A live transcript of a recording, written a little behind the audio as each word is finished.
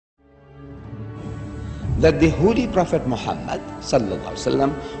that the Holy Prophet Muhammad sallallahu alaihi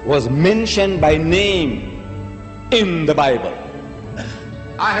wasallam was mentioned by name in the Bible.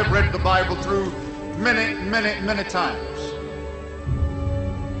 I have read the Bible through many times.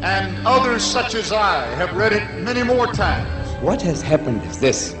 And others such as I have read it many more times. What has happened is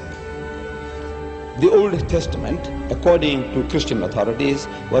this. The Old Testament, according to Christian authorities,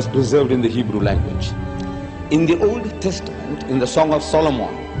 was preserved in the Hebrew language. In the Old Testament, in the Song of Solomon,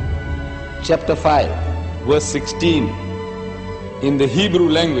 chapter 5, verse 16, in the Hebrew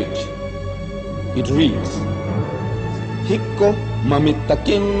language, it reads, Hikko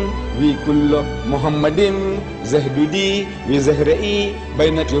mamitakin vi kullo Muhammadin zahdudi vi zahra'i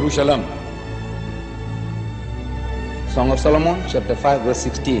bainat Jerusalem. Song of Solomon, chapter 5, verse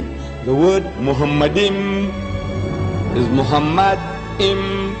 16. The word Muhammadim is Muhammad,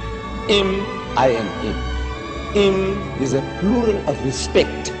 im, I-M-im. Im is a plural of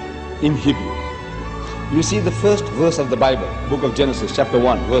respect in Hebrew. You see the first verse of the Bible, book of Genesis, chapter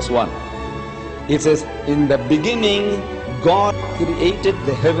 1, verse 1. It says, in the beginning, God created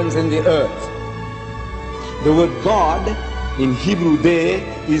the heavens and the earth. The word God in Hebrew there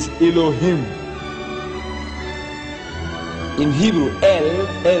is Elohim. In Hebrew,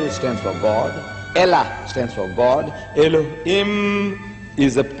 El stands for God, Elah stands for God, Elohim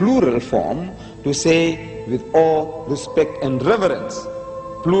is a plural form to say with awe, respect and reverence,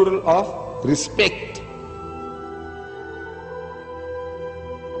 plural of respect.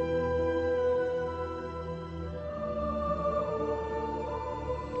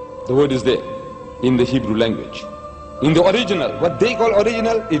 The word is there in the Hebrew language. In the original, what they call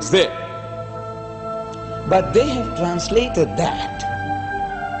original, it's there. But they have translated that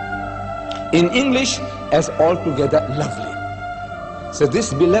in English as altogether lovely. So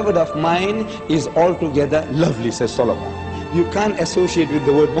this beloved of mine is altogether lovely, says Solomon. You can't associate with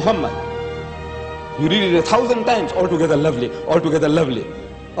the word Muhammad. You read it 1,000 times, altogether lovely, altogether lovely.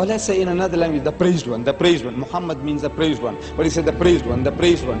 Or let's say in another language, the praised one, the praised one. Muhammad means the praised one. But he said the praised one, the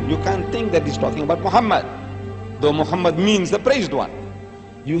praised one. You can't think that he's talking about Muhammad, though Muhammad means the praised one.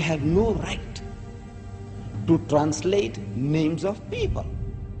 You have no right to translate names of people.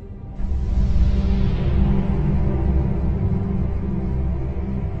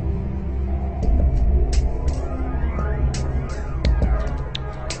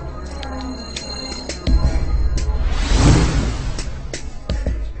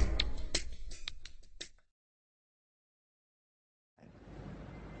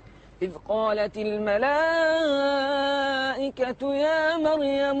 إذ قالت الملائكة يا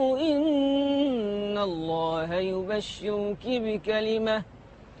مريم إن الله يبشرك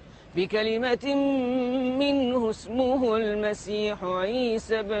بكلمة منه اسمه المسيح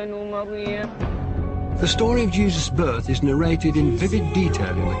عيسى بن مريم. The story of Jesus' birth is narrated in vivid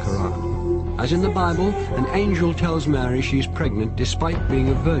detail in the Quran. As in the Bible, an angel tells Mary she is pregnant despite being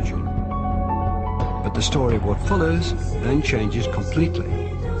a virgin. But the story of what follows then changes completely.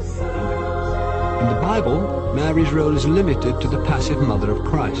 In the Bible, Mary's role is limited to the passive mother of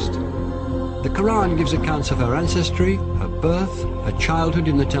Christ. The Quran gives accounts of her ancestry, her birth, her childhood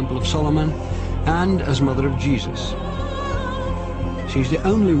in the Temple of Solomon, and as mother of Jesus. She's the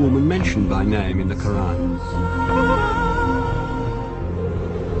only woman mentioned by name in the Quran.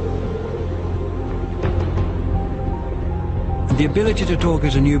 The ability to talk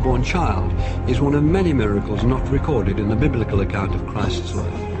as a newborn child is one of many miracles not recorded in the biblical account of Christ's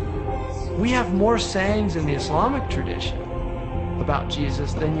life. We have more sayings in the Islamic tradition about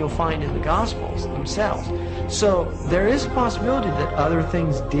Jesus than you'll find in the Gospels themselves. So there is a possibility that other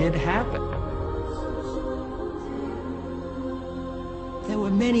things did happen. There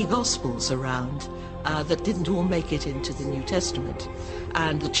were many Gospels around that didn't all make it into the New Testament,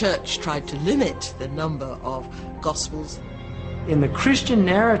 and the Church tried to limit the number of Gospels. In the Christian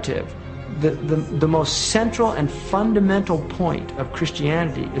narrative, the most central and fundamental point of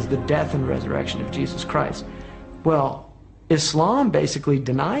Christianity is the death and resurrection of Jesus Christ. Well, Islam basically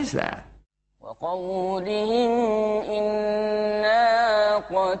denies that. وقولهم إنا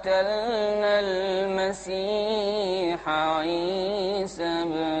قتلنا المسيح عيسى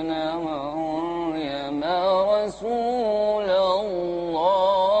بن مريم رسول الله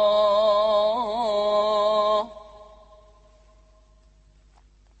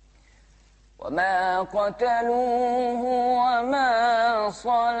وما قتلوه وما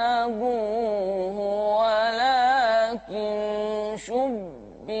صلبوه ولكن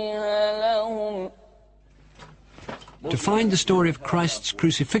شبه لهم. To find the story of Christ's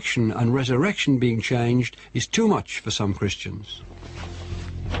crucifixion and resurrection being changed is too much for some Christians.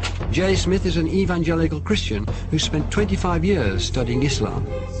 J. Smith is an evangelical Christian who spent 25 years studying Islam.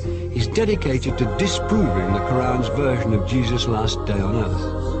 He is dedicated to disproving the Quran's version of Jesus' last day on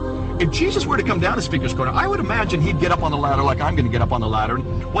earth. If Jesus were to come down to Speaker's Corner, I would imagine he'd get up on the ladder like I'm going to get up on the ladder,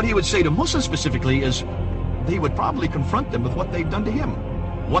 and what he would say to Muslims specifically is he would probably confront them with what they've done to him,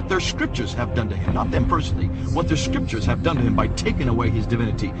 what their scriptures have done to him, not them personally, what their scriptures have done to him by taking away his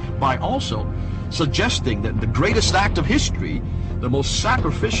divinity, by also suggesting that the greatest act of history, the most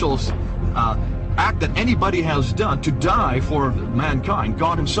sacrificial act that anybody has done, to die for mankind,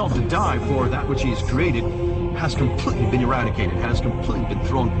 God himself to die for that which he has created, has completely been eradicated, has completely been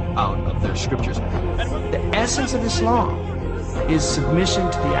thrown out of their scriptures. The essence of Islam is submission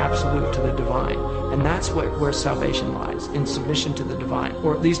to the absolute, to the divine. And that's where salvation lies, in submission to the divine,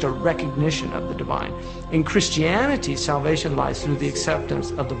 or at least a recognition of the divine. In Christianity, salvation lies through the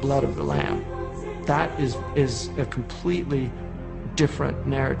acceptance of the blood of the Lamb. That is a completely different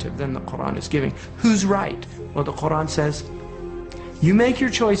narrative than the Quran is giving. Who's right? Well, the Quran says, you make your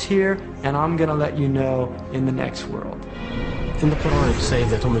choice here, and I'm going to let you know in the next world. In the Quran, it says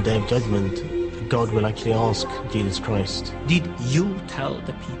that on the Day of Judgment, God will actually ask Jesus Christ, did you tell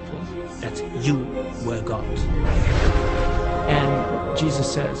the people that you were God? And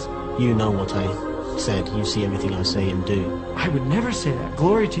Jesus says, you know what I said, you see everything I say and do. I would never say that.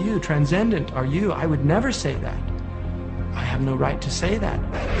 Glory to you, transcendent are you. I would never say that. I have no right to say that.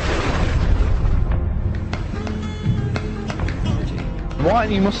 Why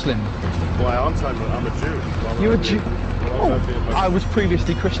aren't you Muslim? Why aren't I? I'm a Jew. You're a Jew? Oh, I was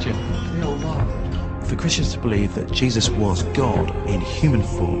previously Christian. For Christians to believe that Jesus was God in human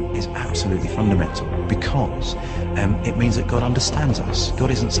form is absolutely fundamental, because it means that God understands us.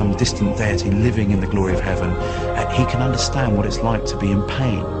 God isn't some distant deity living in the glory of heaven. He can understand what it's like to be in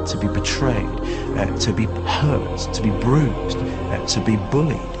pain, to be betrayed, to be hurt, to be bruised, to be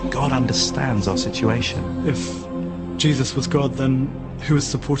bullied. God understands our situation. If Jesus was God, then who was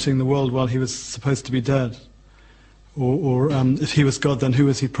supporting the world while he was supposed to be dead? Or if he was God, then who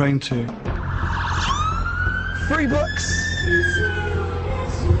was he praying to? 3 books.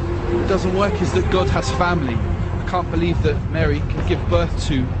 What doesn't work is that God has family. I can't believe that Mary can give birth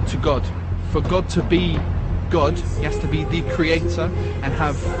to God. For God to be God, he has to be the creator and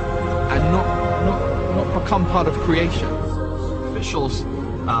not become part of creation. Officials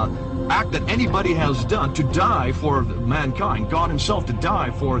act that anybody has done to die for mankind, God himself to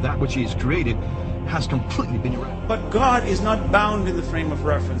die for that which he has created, has completely been eradicated. But God is not bound in the frame of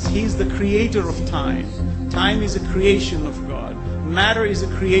reference. He's the creator of time. Time is a creation of God. Matter is a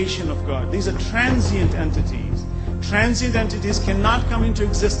creation of God. These are transient entities. Transient entities cannot come into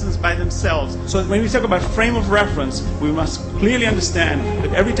existence by themselves. So when we talk about frame of reference, we must clearly understand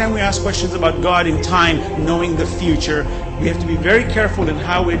that every time we ask questions about God in time, knowing the future, we have to be very careful in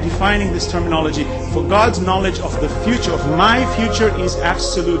how we're defining this terminology. For God's knowledge of the future, of my future, is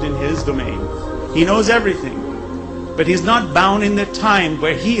absolute in his domain. He knows everything. But he's not bound in the time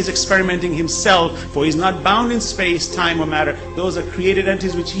where he is experimenting himself, for he's not bound in space, time, or matter. Those are created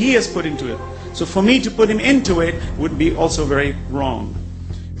entities which he has put into it. So for me to put him into it would be also very wrong.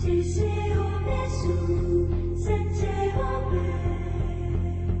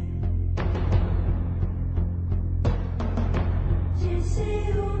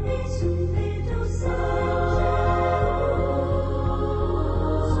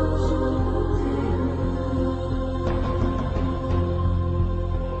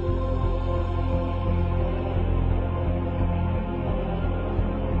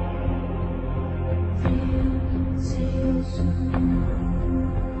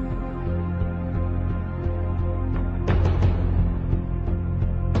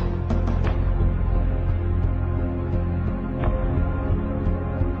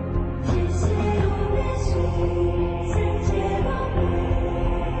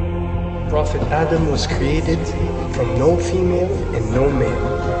 Prophet Adam was created from no female and no male.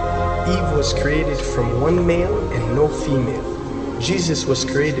 Eve was created from one male and no female. Jesus was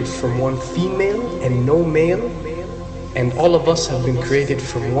created from one female and no male. And all of us have been created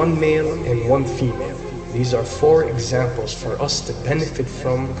from one male and one female. These are 4 examples for us to benefit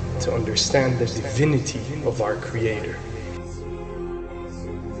from, to understand the divinity of our Creator.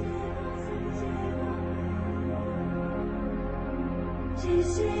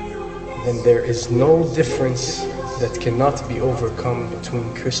 Then there is no difference that cannot be overcome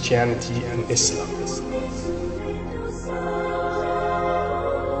between Christianity and Islam.